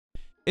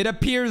It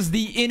appears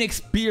the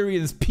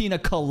inexperienced Pina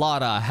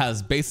Colada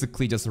has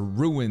basically just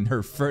ruined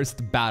her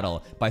first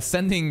battle by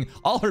sending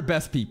all her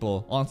best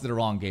people onto the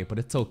wrong gate, but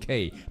it's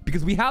okay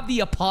because we have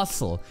the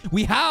apostle.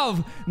 We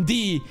have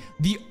the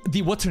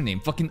what's her name?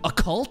 Fucking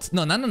occult?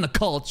 No, not an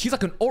occult. She's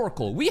like an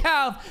oracle. We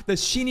have the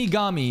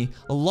Shinigami,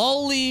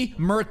 Lolly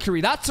Mercury.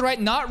 That's right,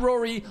 not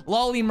Rory,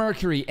 Lolly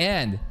Mercury.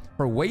 And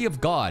her way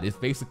of God is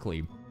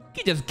basically,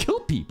 he just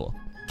killed people.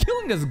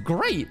 Killing is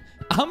great.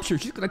 I'm sure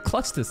she's gonna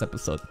clutch this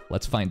episode.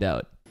 Let's find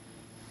out.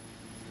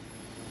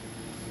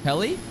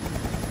 Helly?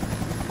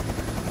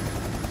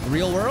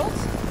 Real world?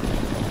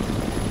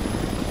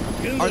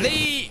 Are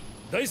they...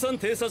 Are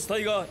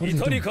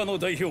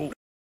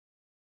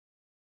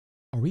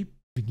we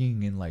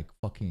bringing in like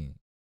fucking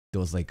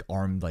those like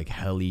armed like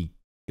heli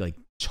like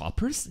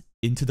choppers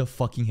into the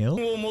fucking hill?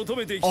 Oh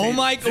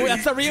my god,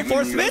 that's a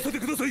reinforcement?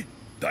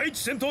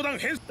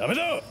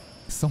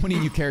 So many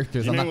new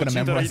characters, I'm not gonna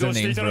memorize their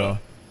names, bro.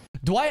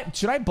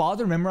 Should I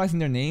bother memorizing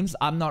their names?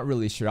 I'm not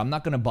really sure. I'm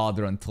not gonna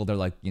bother until they're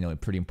like, you know,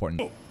 pretty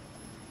important.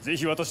 So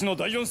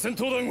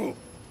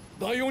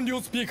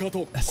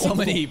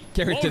many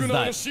characters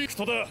that.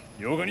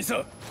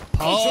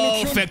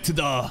 Perfect.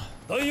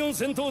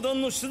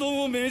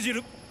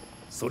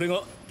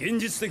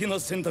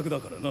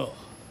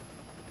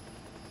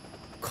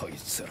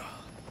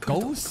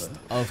 Ghost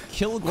of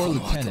Kilgore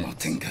Lieutenant.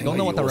 Don't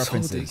know what the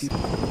reference is.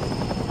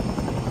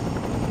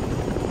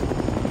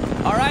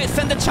 Alright,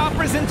 send the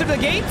choppers into the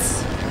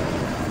gates?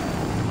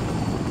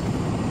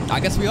 I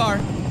guess we are.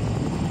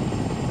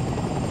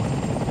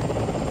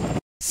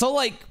 So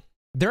like,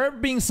 they're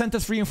being sent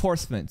as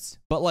reinforcements.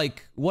 But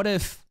like, what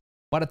if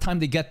by the time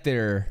they get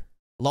there,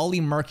 Lolly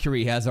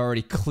Mercury has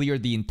already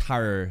cleared the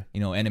entire, you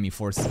know, enemy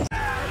forces?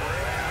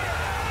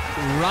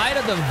 Ride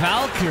of the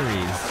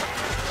Valkyries.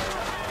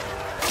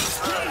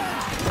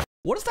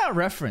 What is that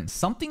reference?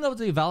 Something of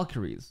the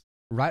Valkyries.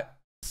 Right?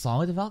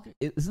 Song of the Valkyries?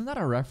 Isn't that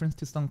a reference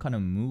to some kind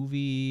of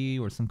movie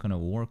or some kind of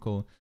war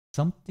code?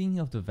 Something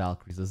of the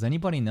Valkyries. Does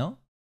anybody know?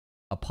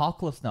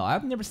 Apocalypse Now.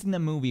 I've never seen that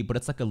movie, but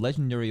it's like a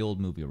legendary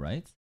old movie,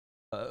 right?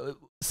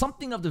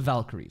 Something of the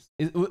Valkyries.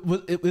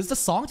 Is the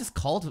song just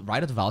called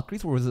Ride of the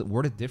Valkyries, or was it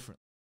worded different?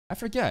 I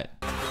forget.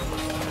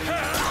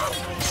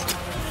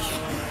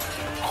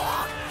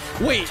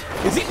 Wait,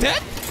 is he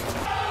dead?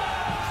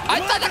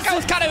 I thought that guy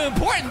was kind of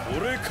important.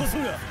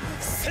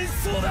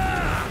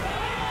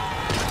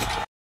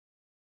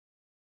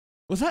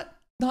 Was that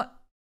not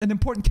an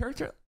important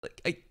character?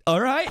 Like, all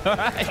right.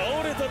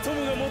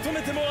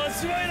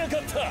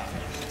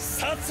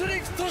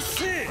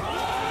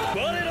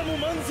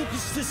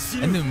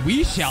 And then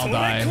we shall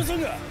die.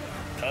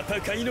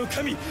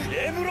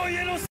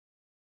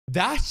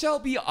 That shall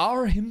be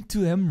our hymn to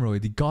Emroy,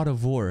 the god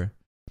of war.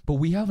 But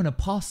we have an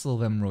apostle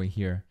of Emroy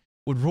here.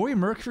 Would Roy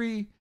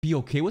Mercury be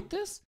okay with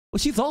this? Well,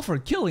 she's all for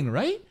killing,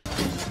 right?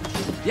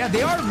 Yeah,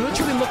 they are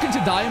literally looking to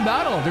die in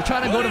battle. They're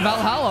trying to go to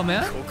Valhalla,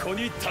 man.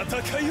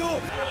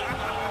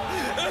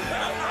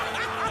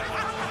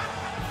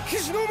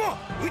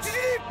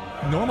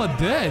 Norma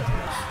dead.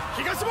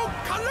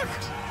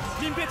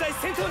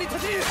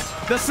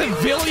 The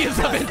civilians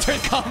have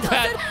entered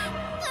combat.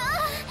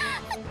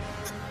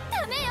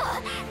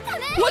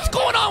 What's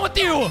going on with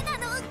you?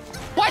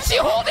 Why is she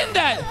holding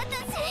that?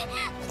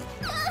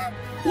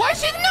 Why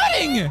is she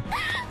nutting?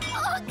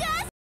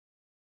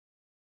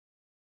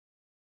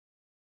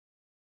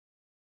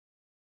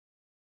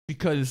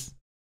 Because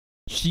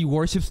she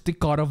worships the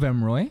god of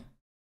Emroy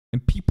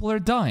and people are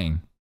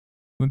dying.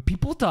 When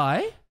people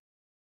die,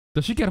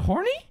 does she get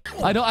horny?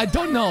 I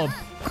don't know.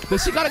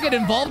 Does she gotta get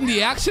involved in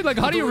the action? Like,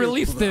 how do you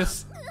release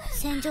this?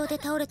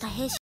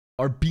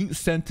 Are being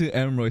sent to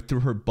Emroy through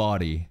her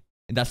body,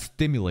 and that's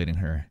stimulating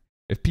her.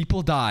 If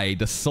people die,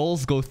 the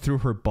souls go through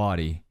her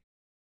body.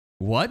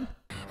 What?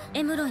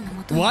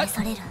 What?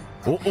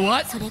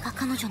 What?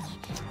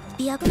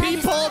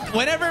 People,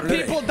 whenever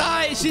people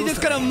die, she's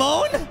just gonna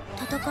moan?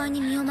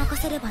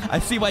 I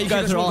see why you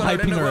guys are all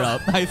hyping her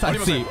up. I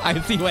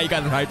see why you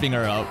guys are hyping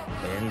her up.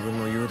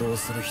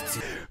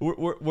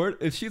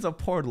 If she's a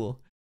portal,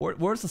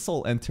 where's the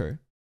soul enter?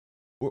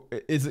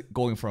 Is it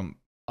going from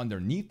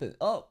underneath it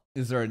up?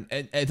 Is there an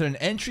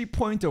entry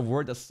point of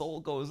where the soul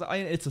goes?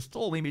 It's a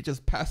soul, maybe it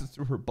just passes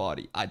through her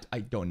body. I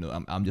don't know.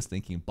 I'm just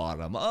thinking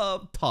bottom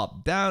up,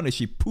 top down. Is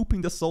she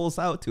pooping the souls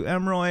out to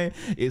Emroy?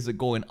 Is it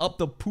going up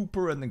the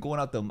pooper and then going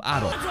out the... I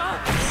don't...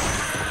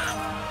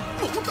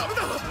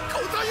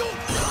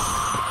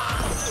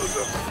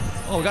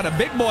 Oh, we got a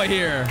big boy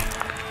here.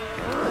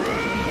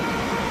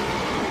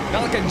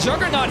 Got like a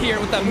juggernaut here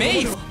with a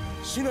mace.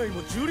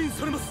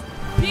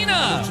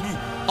 Pina!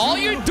 All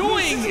you're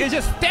doing is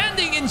just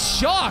standing in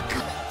shock.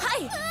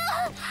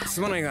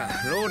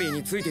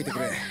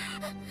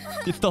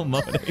 It's still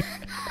moaning.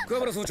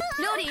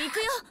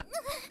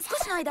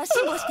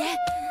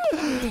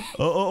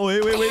 Oh,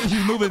 wait,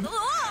 she's moving.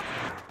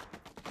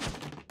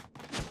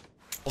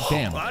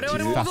 Damn,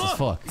 she's fast as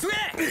fuck.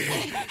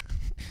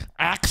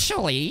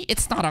 Actually,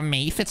 it's not a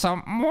mace, it's a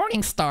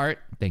morning start.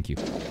 Thank you.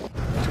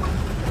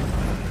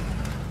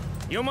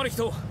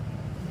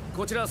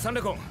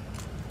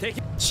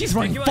 She's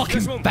running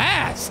fucking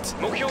fast.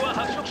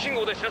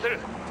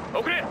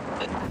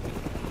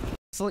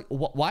 So like,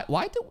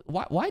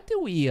 why do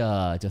we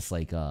just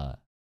like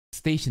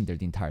station there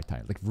the entire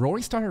time? Like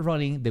Rory started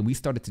running, then we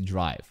started to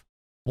drive.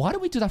 Why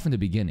did we do that from the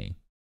beginning?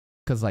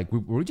 Because like were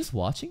we just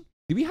watching?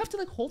 Did we have to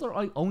like hold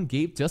our own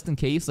gate just in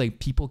case like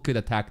people could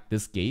attack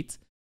this gate?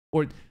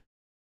 Or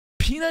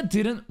Pina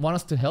didn't want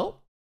us to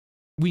help?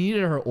 We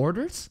needed her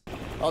orders?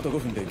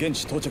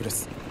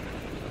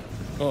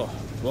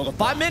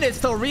 5 minutes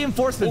till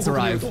reinforcements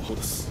arrive.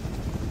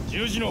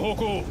 10時の方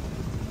向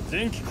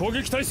前期攻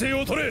撃態勢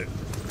を取れ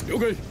了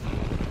解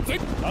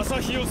朝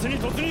日寄せに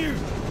突入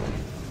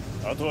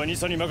あとは2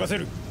佐に任せ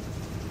る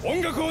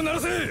音楽を鳴ら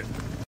せ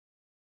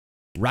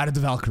Ride of the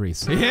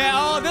Valkyries. Yeah,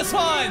 oh, this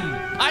one!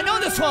 I know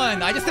this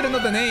one! I just didn't know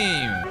the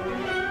name.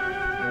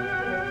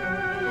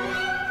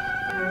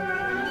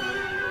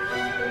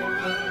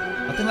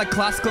 Nothing like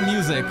classical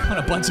music on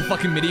a bunch of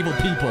fucking medieval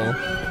people.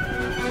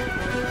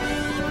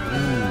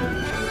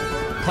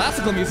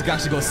 Classical music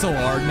actually goes so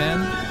hard,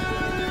 man.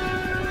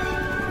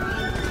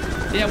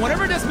 Yeah,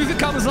 whenever this music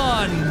comes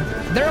on,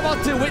 they're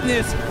about to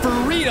witness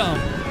freedom,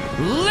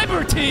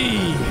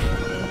 liberty,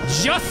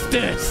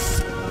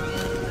 justice.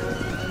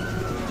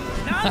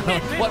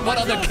 what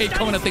other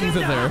K-Kona things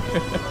are there?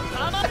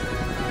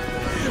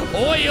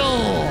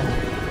 Oil!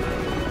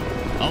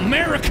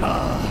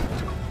 America!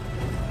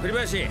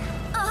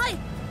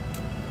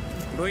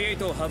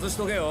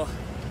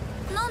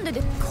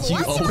 You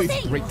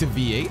always break to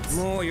V8s?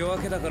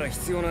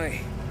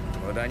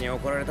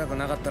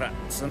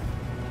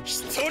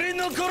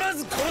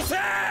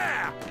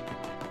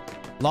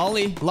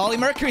 Lolly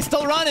Mercury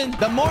still running!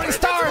 The Morning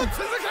Star!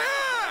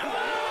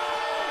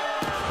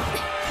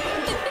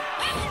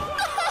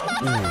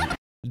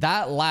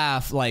 That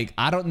laugh, like,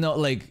 I don't know,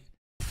 like,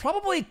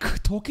 probably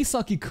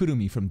Tokisaki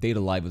Kurumi from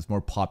Data Live was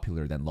more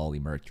popular than Lolly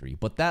Mercury,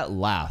 but that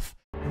laugh.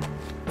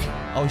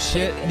 Oh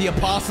shit, the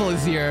Apostle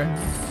is here.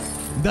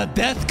 The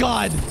Death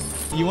God!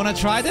 You wanna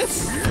try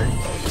this?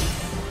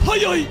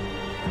 Hi-yi!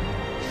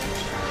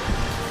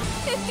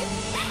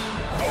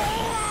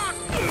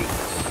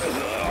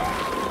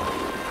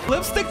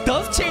 Lipstick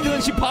does change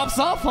when she pops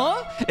off,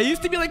 huh? It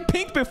used to be like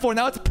pink before,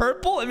 now it's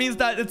purple. It means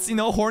that it's, you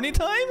know, horny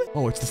time?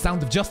 Oh, it's the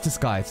sound of justice,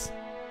 guys.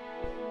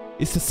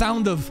 It's the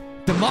sound of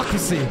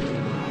democracy.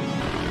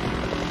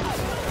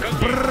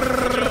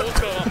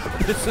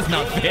 This is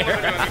not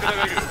fair.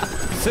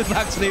 This is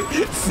actually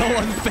so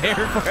unfair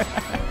for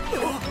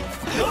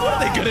What are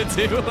they gonna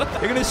do?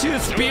 They're gonna shoot a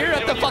spear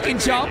at the fucking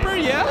chopper,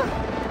 yeah?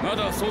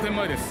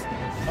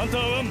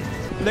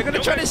 They're gonna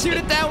try to shoot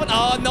it down with...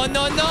 Oh, no,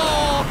 no,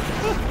 no!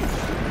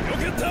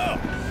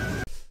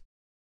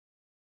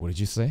 What did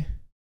you say?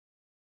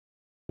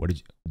 What did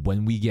you...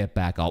 When we get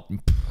back, I'll...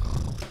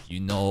 You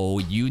know.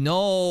 If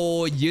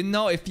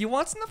you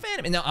want some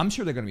anime... Now, I'm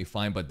sure they're gonna be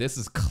fine, but this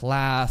is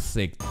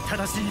classic. Bop!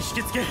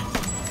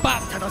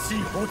 Bop!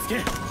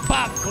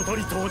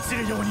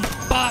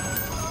 Bop!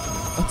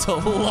 That's a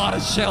lot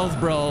of shells,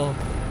 bro.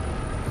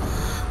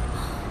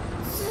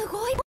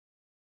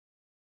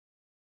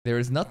 There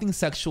is nothing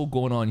sexual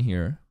going on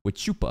here with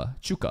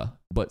Chuka,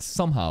 but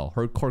somehow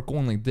her court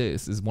going like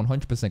this is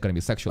 100% gonna be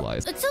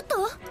sexualized.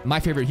 My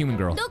favorite human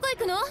girl.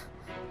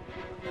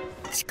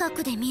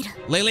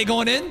 Lele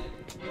going in?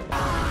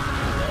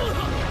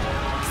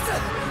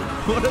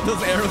 What are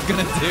those arrows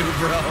gonna do,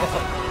 bro?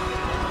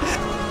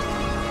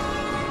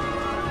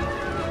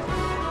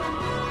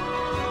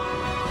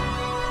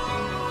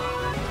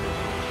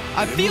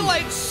 I feel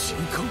like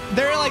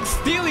they're like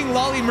stealing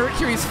Lolly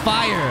Mercury's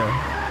fire.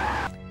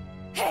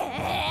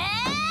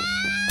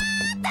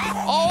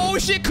 Oh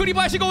shit,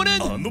 Kuribashi going in!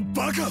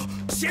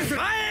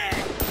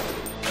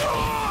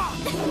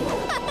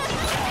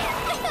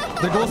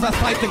 There goes that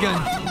fight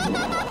again.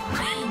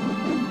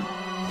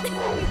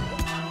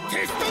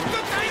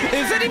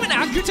 Is it even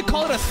accurate to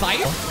call it a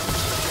scythe?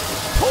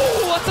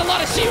 Oh, that's a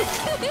lot of shoot!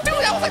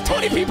 Dude, that was like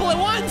 20 people at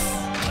once!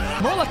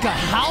 More like a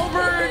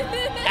halberd,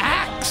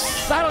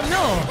 axe, I don't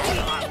know.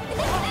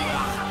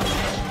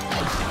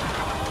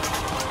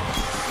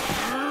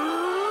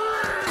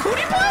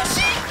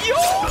 Kuribashi, yo!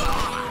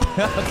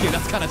 Okay,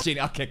 that's kind of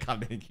cheating. Okay,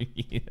 come on.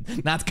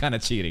 That's kind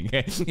of cheating.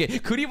 Okay,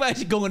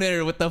 Kuribashi going in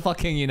there with the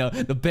fucking, you know,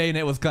 the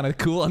bayonet was kind of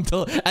cool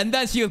until, and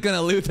then she was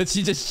gonna lose and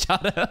she just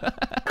shot her.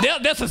 Yeah,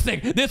 this is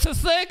sick. This is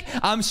sick.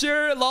 I'm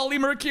sure Lolly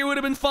Mercury would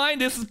have been fine.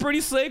 This is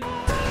pretty sick.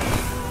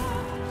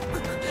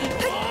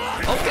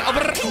 Okay.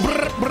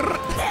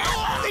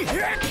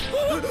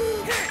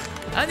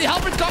 And the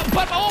helper's got,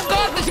 but oh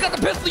god, she got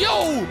the pistol.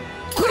 Yo,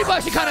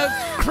 Kuribashi kind of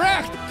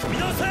cracked.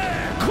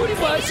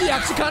 Kuribashi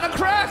actually kind of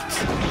cracked.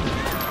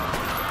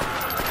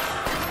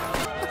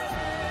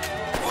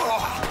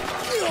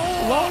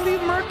 Lolly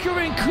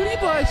Mercury and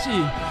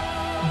Kuribashi.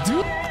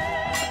 Dude.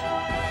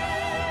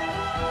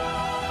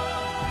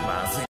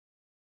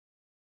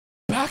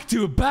 Back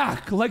to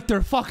back, like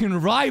they're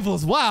fucking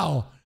rivals.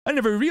 Wow. I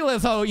never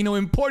realized how, you know,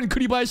 important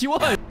Kuribashi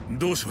was.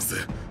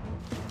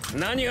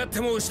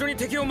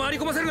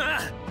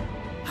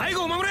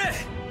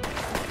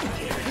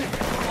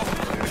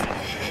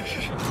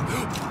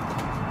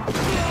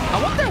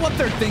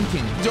 they're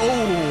thinking.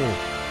 Oh!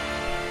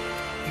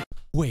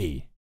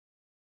 Wait.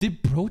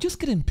 Did bro just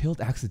get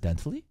impaled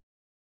accidentally?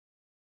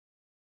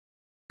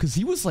 Because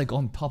he was like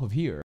on top of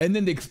here. And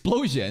then the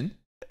explosion.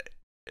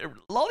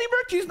 Lolly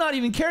Mercury's not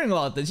even caring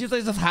about this. She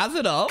just has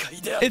it up.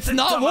 It's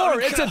not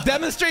war. It's a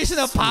demonstration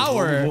of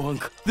power.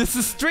 This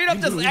is straight up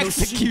just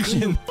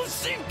execution.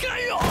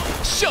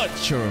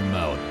 Shut your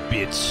mouth,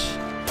 bitch.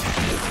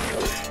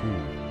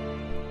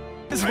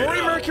 Is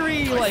Rory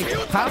Mercury like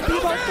happy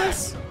about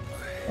this?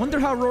 Wonder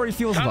how Rory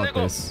feels about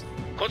this.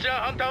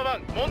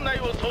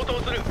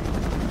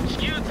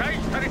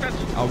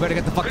 Oh, we better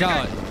get the fuck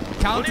out.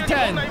 Count to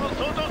 10.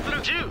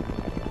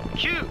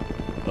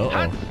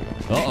 Uh-oh.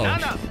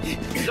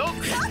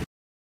 Uh-oh.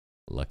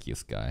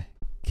 Luckiest guy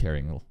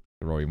carrying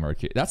Rory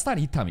Mercury. That's not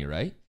Itami,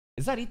 right?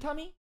 Is that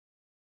Itami?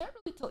 Can't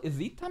really tell. Is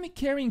Itami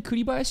carrying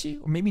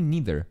Kuribayashi? Or maybe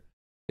neither.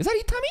 Is that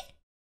Itami?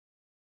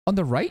 On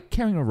the right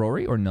carrying a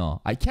Rory or no?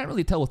 I can't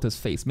really tell with his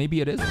face.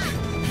 Maybe it is.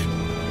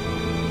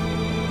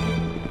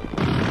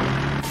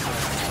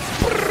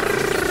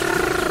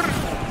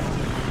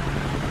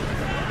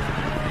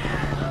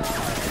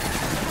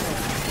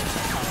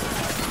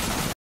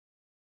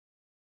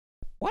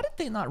 Why did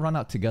they not run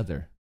out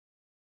together?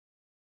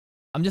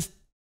 I'm just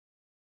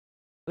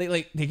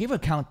like they gave a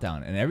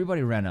countdown and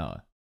everybody ran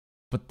out,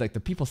 but like the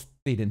people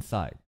stayed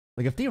inside.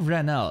 Like if they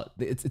ran out,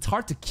 it's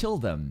hard to kill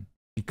them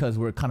because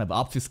we're kind of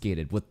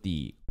obfuscated with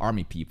the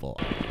army people.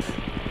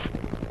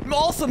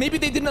 Also, maybe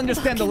they didn't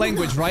understand the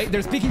language, right?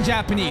 They're speaking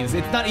Japanese.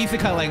 It's not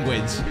isekai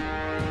language.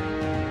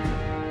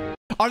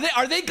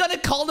 Are they gonna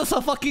call this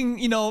a fucking,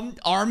 you know,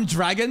 armed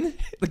dragon?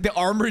 Like the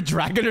armored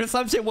dragon or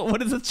some shit?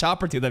 What is this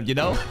chopper to them, you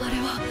know?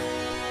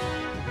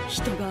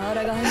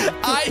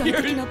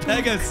 Iron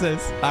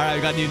Pegasus. Alright,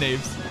 we got new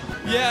names.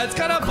 Yeah, it's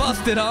kind of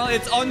busted, huh?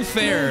 It's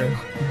unfair.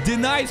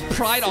 Denies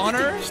pride,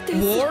 honor,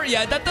 war?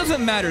 Yeah, that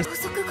doesn't matter.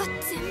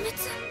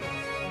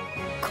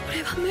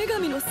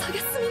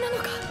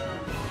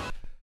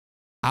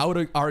 I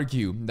would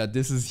argue that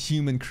this is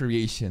human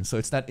creation, so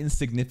it's not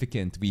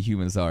insignificant we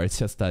humans are. It's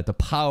just that the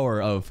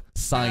power of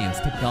science,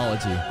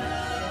 technology.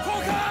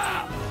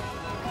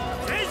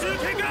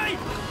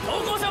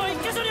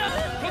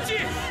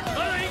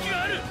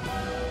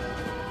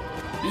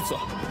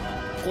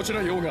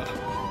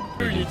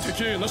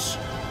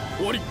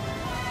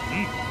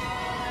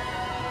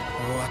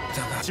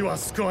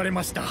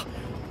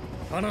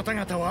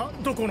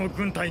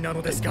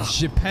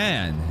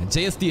 Japan,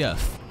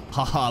 JSDF.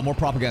 Haha, more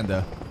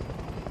propaganda.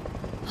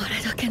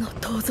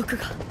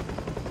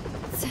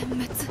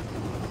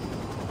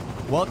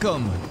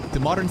 Welcome to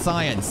modern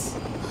science.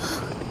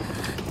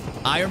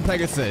 Iron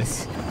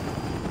Pegasus.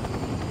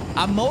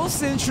 I'm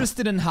most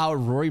interested in how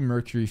Rory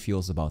Mercury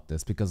feels about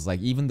this because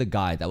like even the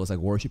guy that was like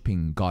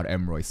worshipping God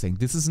Emroy saying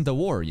this isn't a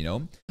war, you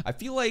know? I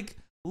feel like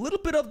a little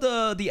bit of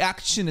the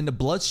action and the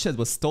bloodshed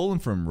was stolen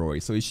from Rory.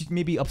 So is she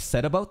maybe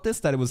upset about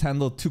this, that it was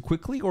handled too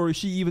quickly? Or is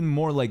she even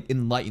more like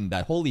enlightened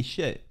that holy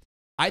shit,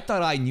 I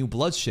thought I knew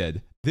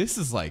bloodshed. This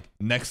is like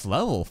next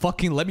level.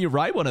 Fucking let me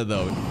ride one of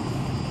those.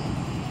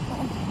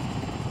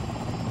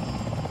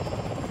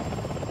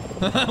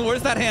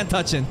 Where's that hand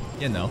touching?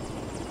 You know.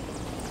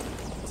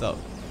 What's up?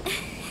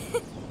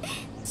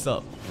 What's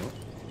up?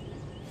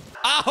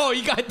 Oh,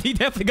 he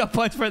definitely got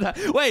punched for that.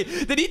 Wait,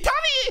 did he tell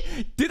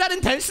me do that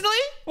intentionally?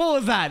 What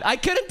was that? I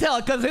couldn't tell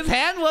because his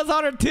hand was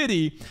on her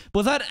titty.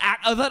 Was that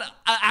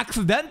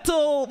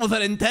accidental? Was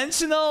that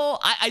intentional?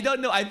 I don't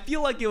know. I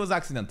feel like it was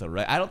accidental,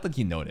 right? I don't think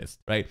he noticed,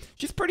 right?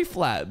 She's pretty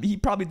flat. He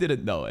probably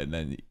didn't know. And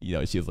then, you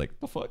know, she was like,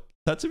 the fuck?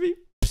 Touching me?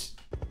 Psh.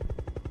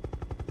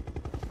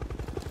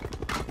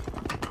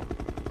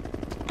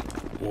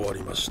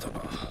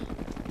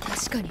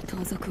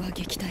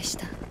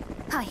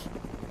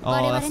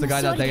 Oh, that's the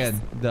guy that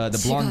again,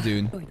 the blonde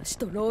dude.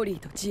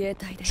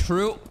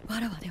 True.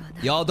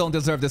 Y'all don't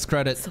deserve this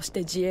credit.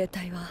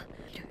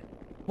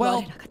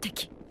 Well,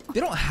 they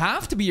don't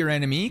have to be your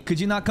enemy. Could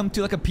you not come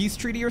to like a peace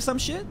treaty or some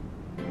shit?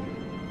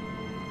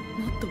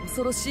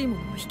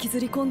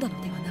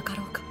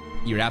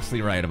 You're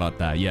absolutely right about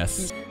that,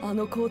 yes.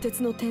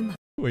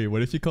 Wait, what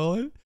did she call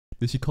it?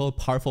 Did she call it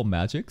powerful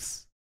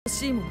magics?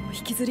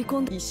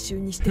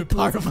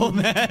 Powerful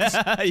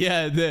magic.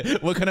 Yeah,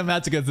 what kind of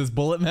magic is this?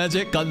 Bullet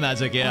magic? Gun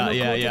magic, yeah.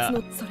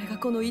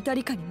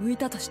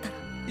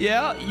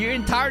 Yeah, your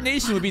entire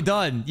nation would be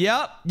done.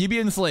 Yep, you'd be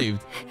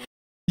enslaved.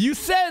 You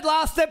said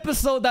last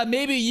episode that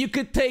maybe you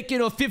could take, you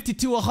know, 50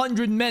 to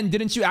 100 men,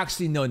 didn't you?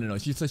 Actually, no.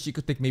 She said she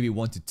could take maybe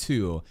 1 to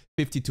 2.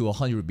 50 to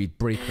 100 would be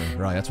breaker.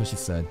 Right, that's what she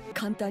said.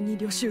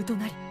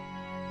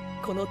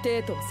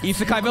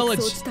 Isekai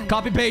village.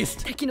 Copy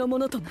paste.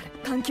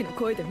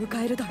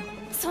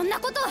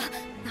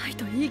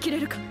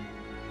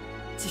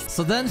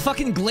 So then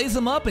fucking glaze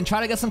them up and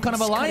try to get some kind of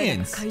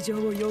alliance.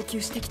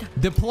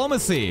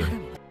 Diplomacy.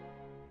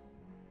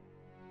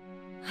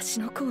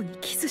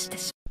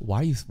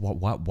 Why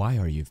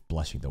are you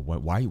blushing though?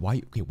 Why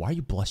are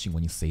you blushing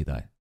when you say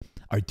that?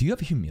 Do you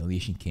have a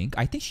humiliation kink?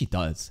 I think she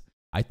does.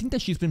 I think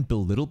that she's been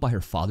belittled by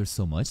her father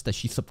so much that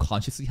she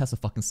subconsciously has a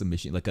fucking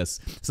submission, like a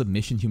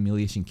submission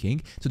humiliation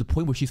king, to the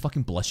point where she's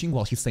fucking blushing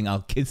while she's saying,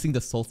 "I'll kissing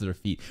the soles of their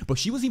feet." But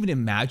she was even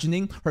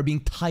imagining her being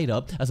tied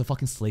up as a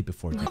fucking slave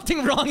before.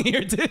 Nothing wrong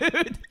here,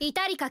 dude. イ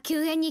タリカ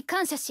救援に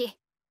感謝し、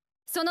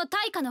その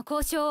対価の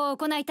交渉を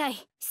行いたい。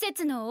施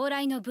設の往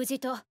来の無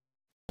事と。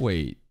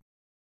Wait.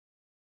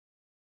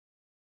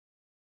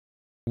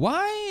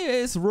 Why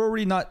is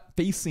Rory not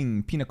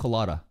facing Pina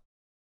Colada?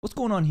 What's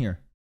going on here?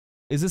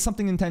 Is this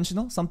something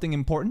intentional? Something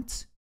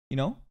important? You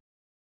know?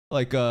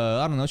 Like,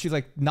 I don't know, she's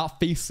like not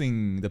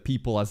facing the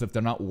people as if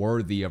they're not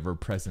worthy of her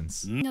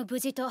presence. の無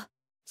事と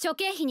諸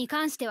経費に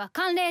関しては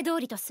慣例通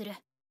りとする。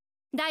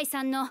第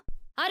3の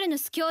アルヌ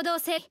ス共同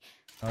性。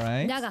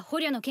Alright. だが捕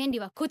虜の権利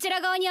はこち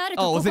ら側にある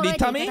と心得てい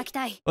ただき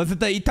たい。Was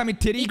it the Itami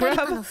titty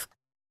grab?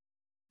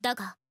 だ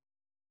が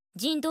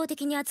人道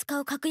的に扱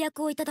う確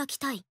約をいただき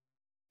たい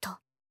と。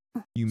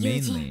友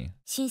人、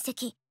親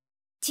戚、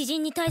知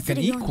人に対す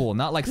るように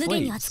無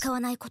限に扱わ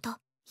ないこと。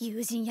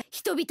友人や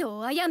人々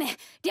を殺め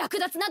略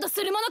奪など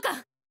するもの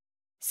か。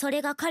そ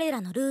れが彼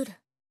らのルール。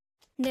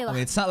では、捕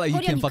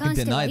虜に関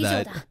しては以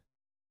上だ。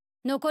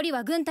残り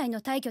は軍隊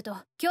の退去と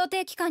協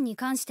定期間に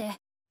関して。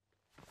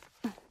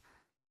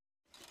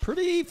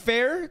Pretty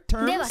fair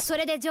terms. ではそ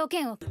れで条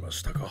件を。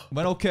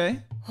But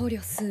okay. 捕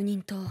虜数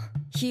人と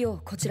費用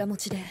こちら持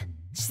ちで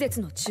施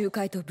設の仲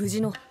介と無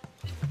事の。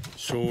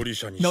勝利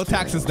者に No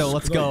taxes though.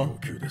 Let's go.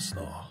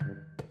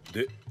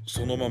 で、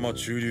そのまま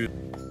駐留。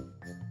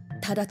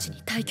直ち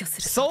に退去す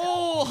る。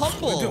So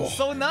humble,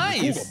 so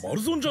nice. 向こうが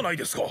丸損じゃない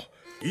ですか。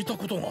言いた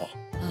ことが。ああ、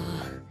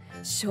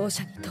勝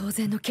者に当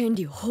然の権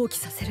利を放棄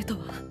させると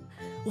は。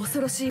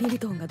恐ろしいミリ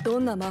トンがど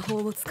んな魔法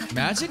を使って。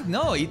Magic?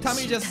 No,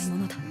 Itami just.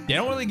 They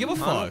don't really give a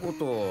fuck.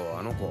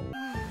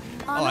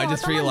 Oh, I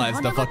just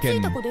realized the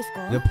fucking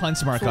the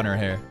punch mark on her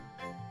hair.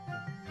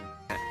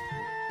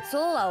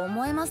 そうは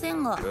思えませ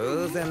んが。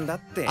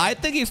I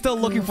think he's still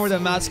looking for the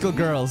magical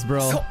girls,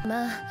 bro.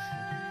 まあ、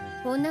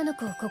女の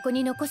子をここ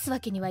に残すわ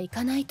けにはい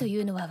かないとい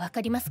うのはわ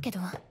かりますけど。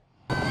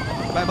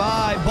Bye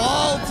bye,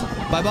 Bolt.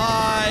 Bye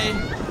bye.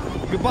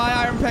 Goodbye,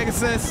 Iron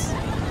Pegasus.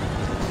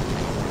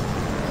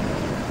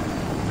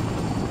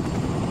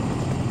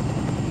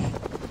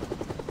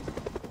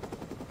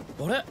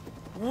 あれ、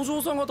お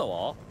嬢さん方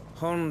は？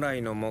本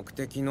来の目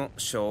的の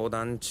商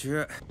談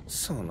中、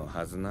その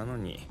はずなの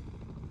に、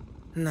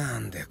な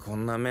んでこ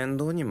んな面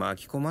倒に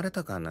巻き込まれ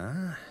たか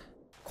な。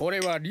こ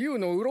れは竜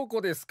の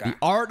鱗ですか？ The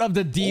art of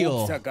the deal.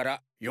 大きさか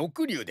ら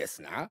翼竜で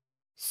すな。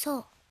そ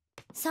う。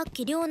さっ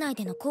き領内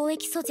での交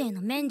易租税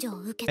の免除を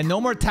受けた。And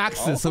no more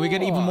taxes, so we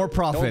get even more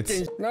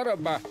profits. なら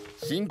ば、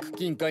真空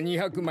金貨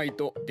200枚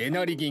とデ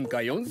ナリ銀貨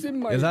4000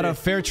枚。Is that a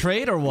fair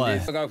trade or what?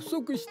 ですが不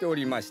足してお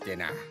りまして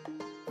な。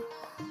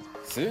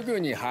すぐ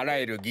に払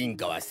える銀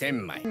貨は1000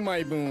枚。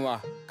枚分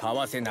は為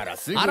替なら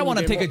すぐにでも。I don't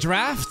want to take a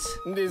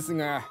draft. です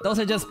が、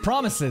those are just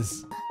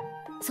promises.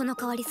 その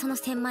代わりその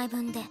1000枚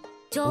分で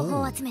情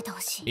報を集めてほ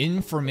しい。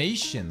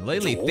Information,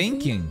 lately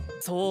thinking.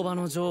 相場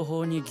の情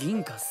報に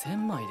銀貨1000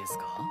枚です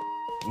か？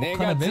値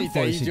がつい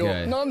た以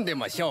上何で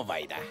も商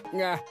売だ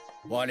が、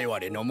我々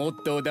のモ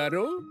ットーだ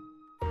ろう。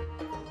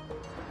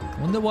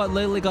Wonder what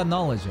Lately got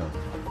knowledge of.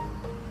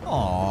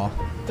 Aww,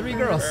 3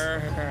 girls.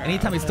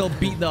 Anytime he's still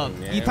beaten up,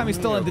 anytime he's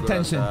still in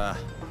detention. 大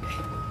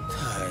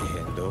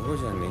変どこ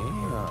じゃねえよ。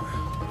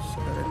疲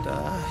れた。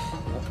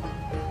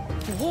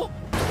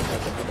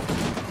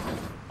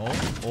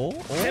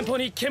前方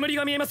に煙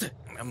が見えます。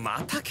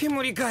また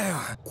煙かよ。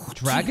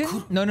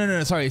 Dragon? No,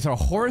 sorry, it's a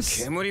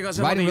horse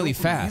riding really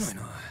fast.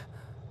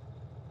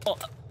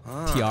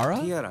 Tiara?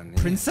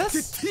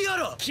 Princess? ティア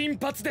ラ。金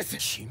髪です。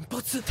金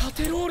髪。タ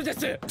テロールで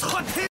す。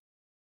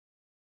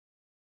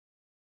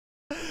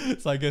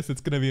So I guess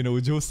it's gonna be an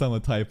Ojo-sama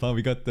type, huh?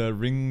 We got the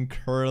ring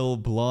curl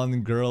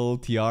blonde girl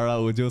Tiara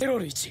Ojo. テロー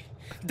ル1、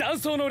断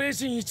層の霊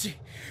神1、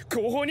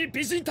後方に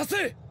美人達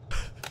成。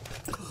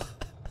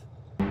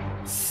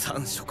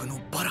三色の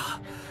バラ。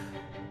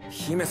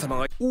姫様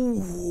が。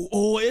 Ooh,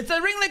 oh, it's a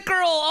ringlet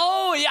girl.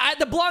 Oh, yeah,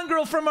 the blonde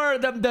girl from our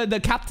the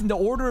captain, the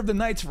Order of the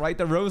Knights, right?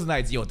 The Rose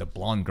Knights. Yo, the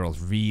blonde girl's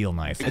real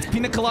nice. It's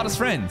Pina Colada's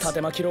friends.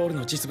 縦巻きロール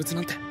の実物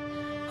なんて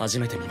初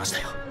めて見ました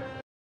よ。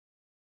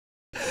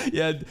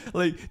Yeah,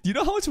 like, do you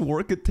know how much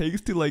work it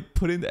takes to like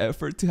put in the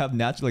effort to have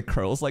natural like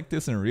curls like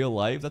this in real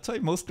life? That's why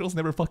most girls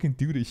never fucking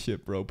do this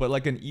shit, bro. But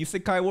like an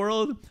isekai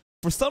world,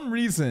 for some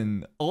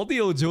reason, all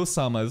the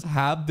Ojo-samas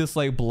have this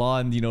like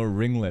blonde, you know,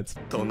 ringlets.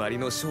 Okay,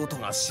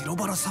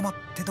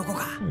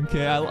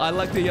 I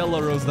like the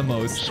yellow rose the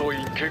most.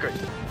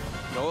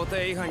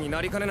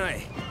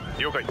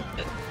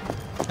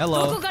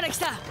 Hello.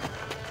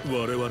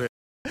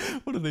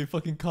 What are they,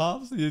 fucking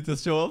cops? You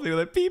just show up, they're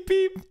like, beep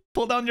beep,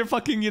 pull down your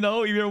fucking, you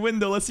know, your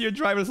window, let's see your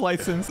driver's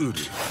license.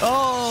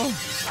 Oh!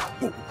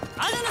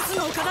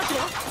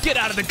 Get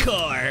out of the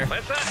car!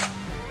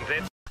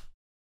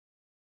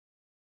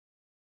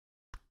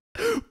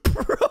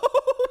 Bro,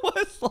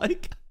 what's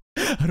like?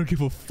 I don't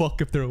give a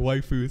fuck if they're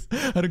waifus.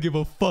 I don't give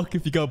a fuck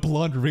if you got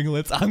blonde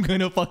ringlets. I'm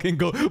gonna fucking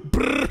go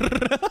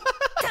brrrr.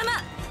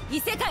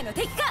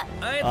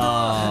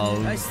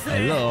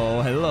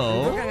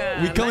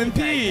 Hello. We come in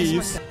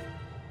peace.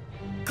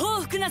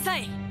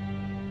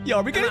 Yo,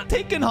 are we getting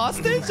taken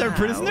hostage? Our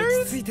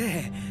prisoners? You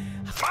think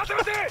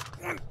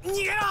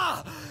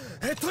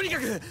it's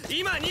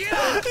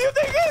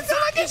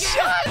like a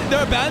shot?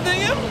 They're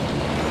abandoning him?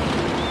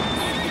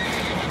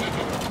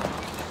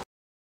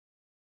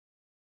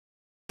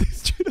 They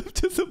straight up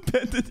just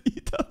abandoned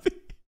Itami.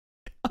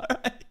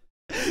 Alright.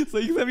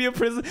 So he's gonna be a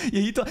prison.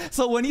 Yeah,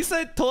 so when he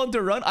told him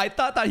to run, I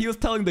thought that he was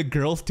telling the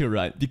girls to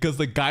run because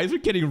the guys were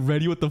getting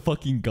ready with the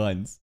fucking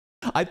guns.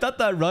 I thought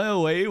that run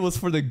away was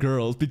for the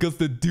girls because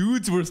the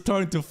dudes were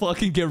starting to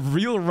fucking get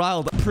real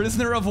riled.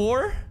 Prisoner of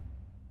war?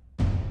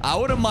 I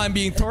wouldn't mind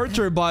being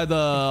tortured by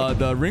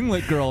the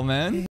ringlet girl,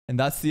 man. And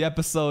that's the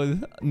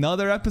episode.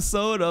 Another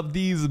episode of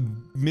these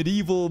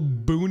medieval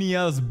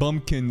boony-ass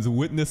bumpkins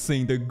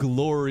witnessing the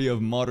glory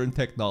of modern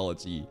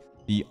technology.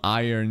 The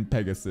Iron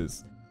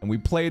Pegasus. And we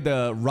play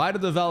the Ride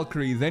of the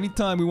Valkyries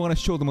anytime we want to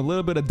show them a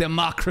little bit of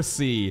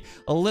democracy,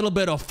 a little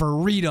bit of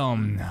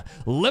freedom,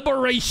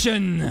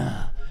 liberation.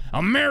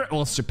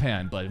 Well, it's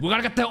Japan, but we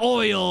gotta get the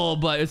oil.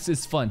 But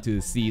it's fun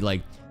to see,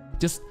 like,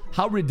 just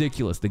how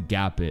ridiculous the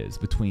gap is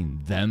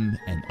between them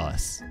and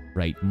us,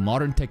 right?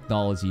 Modern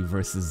technology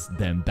versus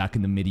them back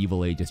in the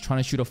medieval ages, trying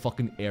to shoot a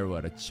fucking arrow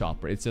at a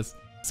chopper. It's just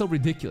so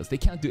ridiculous. They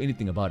can't do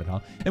anything about it, huh?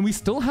 And we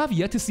still have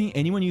yet to see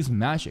anyone use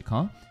magic,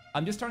 huh?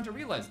 I'm just starting to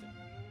realize that.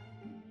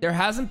 There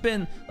hasn't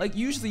been, like,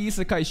 usually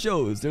isekai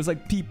shows, there's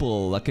like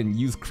people that can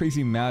use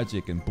crazy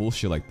magic and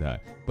bullshit like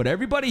that. But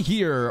everybody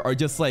here are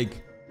just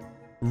like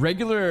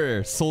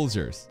regular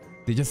soldiers.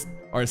 They just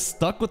are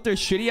stuck with their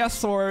shitty ass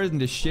swords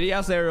and their shitty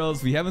ass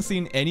arrows. We haven't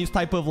seen any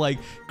type of like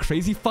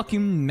crazy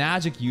fucking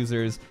magic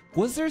users.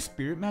 Was there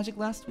spirit magic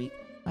last week?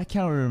 I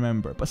can't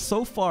remember. But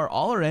so far,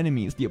 all our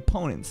enemies, the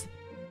opponents,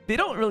 they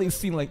don't really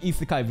seem like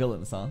isekai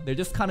villains, huh? They're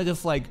just kind of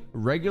just like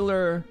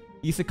regular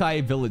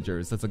isekai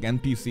villagers. That's like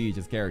NPC,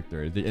 just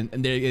characters.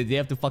 And they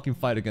have to fucking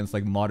fight against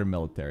like modern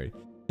military.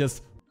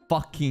 Just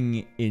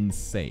fucking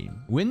insane.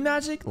 Wind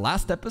magic?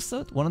 Last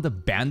episode? One of the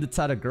bandits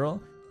had a girl?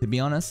 To be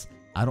honest,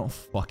 I don't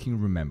fucking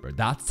remember.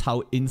 That's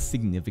how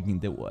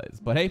insignificant it was.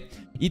 But hey,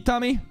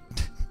 Itami,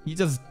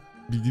 he's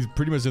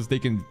pretty much just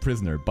taken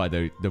prisoner by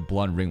the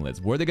blonde ringlets.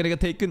 Where they gonna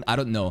get taken? I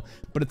don't know.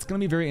 But it's gonna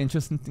be very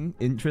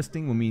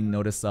interesting when we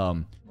notice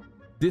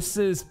this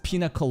is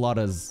Pina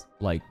Colada's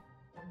like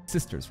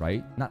sisters,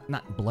 right?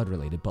 Not blood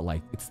related, but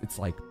like it's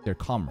like they're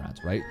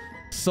comrades, right?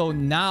 So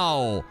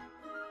now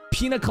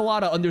Pina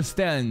Colada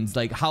understands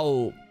like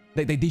how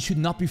they should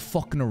not be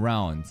fucking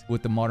around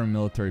with the modern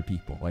military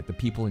people, like the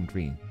people in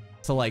green.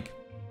 So like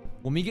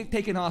when we get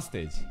taken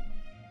hostage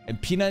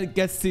and Pina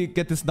gets to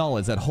get this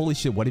knowledge that holy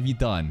shit, what have you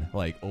done?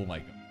 Like, oh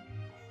my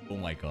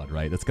god,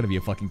 right? That's gonna be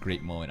a fucking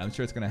great moment. I'm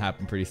sure it's gonna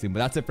happen pretty soon. But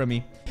that's it from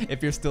me.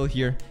 If you're still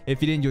here,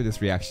 if you did enjoy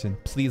this reaction,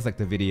 please like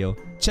the video.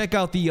 Check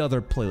out the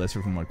other playlist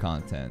for more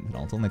content. And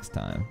until next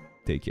time,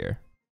 take care.